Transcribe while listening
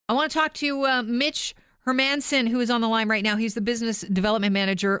I want to talk to Mitch Hermanson, who is on the line right now. He's the business development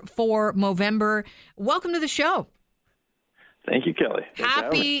manager for Movember. Welcome to the show. Thank you, Kelly.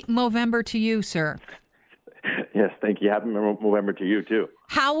 Happy Movember to you, sir. Yes, thank you. Happy Movember to you, too.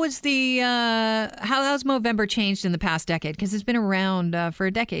 How was how's Movember changed in the past decade? Because it's been around for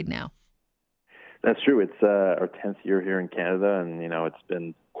a decade now. That's true. It's our 10th year here in Canada, and, it's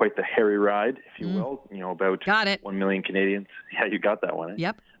been quite the hairy ride, if you will. About Got it. 1 million Canadians. Yeah, you got that one. Eh?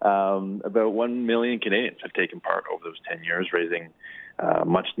 Yep. About 1 million Canadians have taken part over those 10 years, raising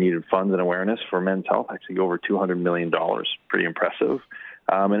much-needed funds and awareness for men's health, actually over $200 million. Pretty impressive.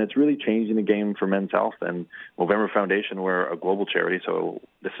 And it's really changing the game for men's health. And Movember Foundation, we're a global charity, so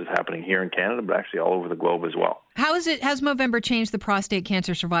this is happening here in Canada, but actually all over the globe as well. Has Movember changed the prostate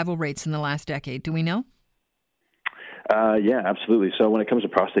cancer survival rates in the last decade? Do we know? Yeah, absolutely. So when it comes to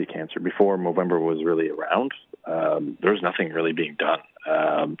prostate cancer, before Movember was really around, there was nothing really being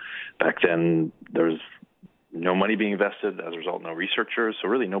done. Back then, there was no money being invested. As a result, no researchers, so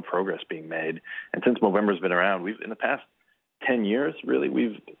really no progress being made. And since Movember's been around, in the past 10 years, really,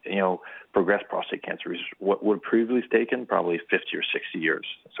 we've, progressed prostate cancer research. What would have previously taken probably 50 or 60 years.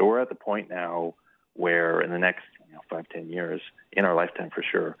 So we're at the point now where in the next 5-10 years, in our lifetime for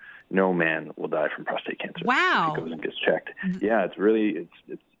sure, no man will die from prostate cancer. Wow. If he goes and gets checked. Yeah, it's really,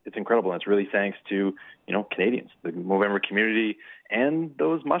 it's incredible. And it's really thanks to, Canadians, the Movember community, and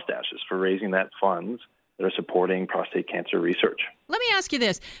those mustaches for raising that funds that are supporting prostate cancer research. Let me ask you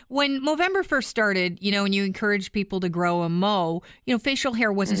this. When Movember first started, and you encouraged people to grow a mo, facial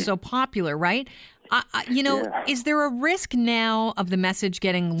hair wasn't so popular, right? Is there a risk now of the message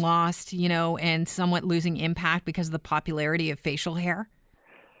getting lost, and somewhat losing impact because of the popularity of facial hair?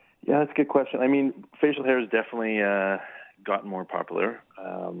 Yeah, that's a good question. I mean, facial hair has definitely gotten more popular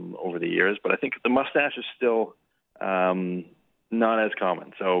over the years, but I think the mustache is still not as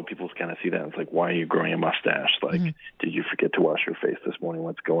common. So people kind of see that. It's like, why are you growing a mustache? Like, did you forget to wash your face this morning?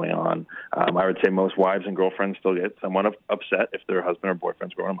 What's going on? I would say most wives and girlfriends still get somewhat upset if their husband or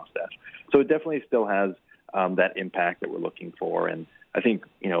boyfriend's growing a mustache. So it definitely still has that impact that we're looking for. And I think,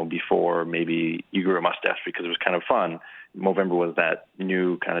 before maybe you grew a mustache because it was kind of fun, Movember was that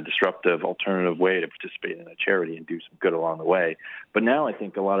new kind of disruptive alternative way to participate in a charity and do some good along the way. But now I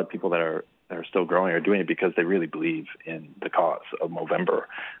think a lot of people that are still growing are doing it because they really believe in the cause of Movember.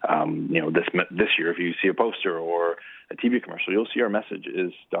 This year, if you see a poster or a TV commercial, you'll see our message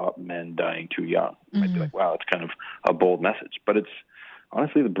is stop men dying too young. You might be like, wow, it's kind of a bold message, but it's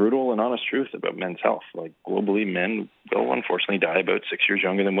honestly the brutal and honest truth about men's health. Like globally, men will unfortunately die about 6 years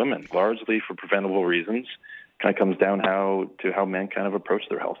younger than women, largely for preventable reasons. Kind of comes down to how men kind of approach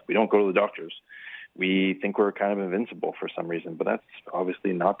their health. We don't go to the doctors. We think we're kind of invincible for some reason, but that's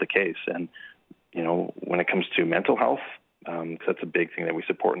obviously not the case. And, when it comes to mental health, 'cause that's a big thing that we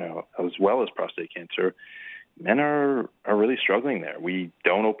support now, as well as prostate cancer, men are really struggling there. We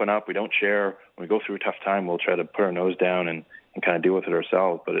don't open up. We don't share. When we go through a tough time, we'll try to put our nose down and kind of deal with it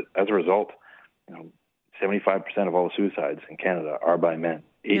ourselves. But as a result, 75% of all the suicides in Canada are by men.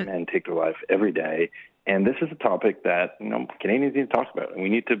 8 men take their life every day. And this is a topic that, Canadians need to talk about, and we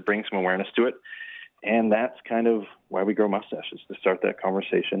need to bring some awareness to it. And that's kind of why we grow mustaches, to start that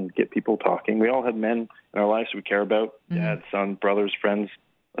conversation, get people talking. We all have men in our lives we care about, dad, son, brothers, friends.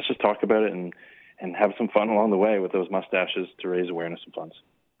 Let's just talk about it and have some fun along the way with those mustaches to raise awareness and funds.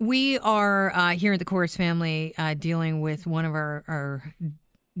 We are here at the Corus family dealing with one of our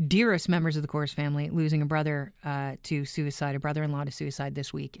dearest members of the Corus family losing a brother to suicide, a brother-in-law to suicide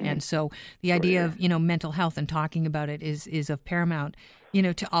this week. And so the idea of, mental health and talking about it is of paramount,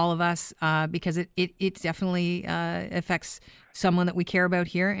 to all of us because it definitely affects someone that we care about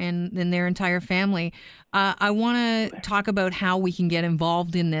here and their entire family. I want to talk about how we can get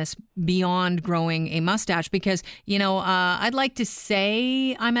involved in this beyond growing a mustache because, I'd like to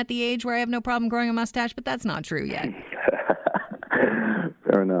say I'm at the age where I have no problem growing a mustache, but that's not true yet.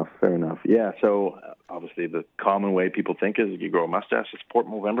 Fair enough. Yeah, so obviously the common way people think is you grow a mustache to support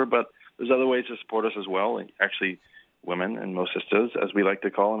Movember, but there's other ways to support us as well. And actually, women and most sisters, as we like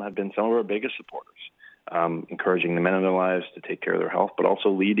to call them, have been some of our biggest supporters, encouraging the men in their lives to take care of their health, but also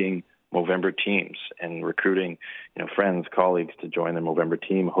leading Movember teams and recruiting, friends, colleagues to join the Movember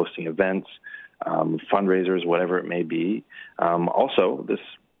team, hosting events, fundraisers, whatever it may be. Also, this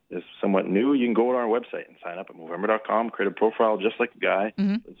is somewhat new. You can go to our website and sign up at Movember.com, create a profile just like a guy.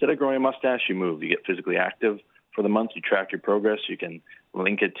 Instead of growing a mustache, you move. You get physically active for the month. You track your progress. You can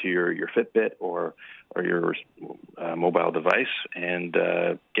link it to your Fitbit or your mobile device and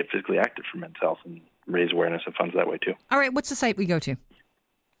get physically active for men's health and raise awareness of funds that way too. All right. What's the site we go to?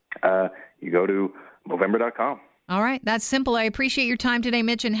 You go to Movember.com. All right. That's simple. I appreciate your time today,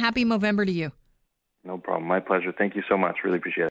 Mitch, and happy Movember to you. No problem. My pleasure. Thank you so much. Really appreciate it.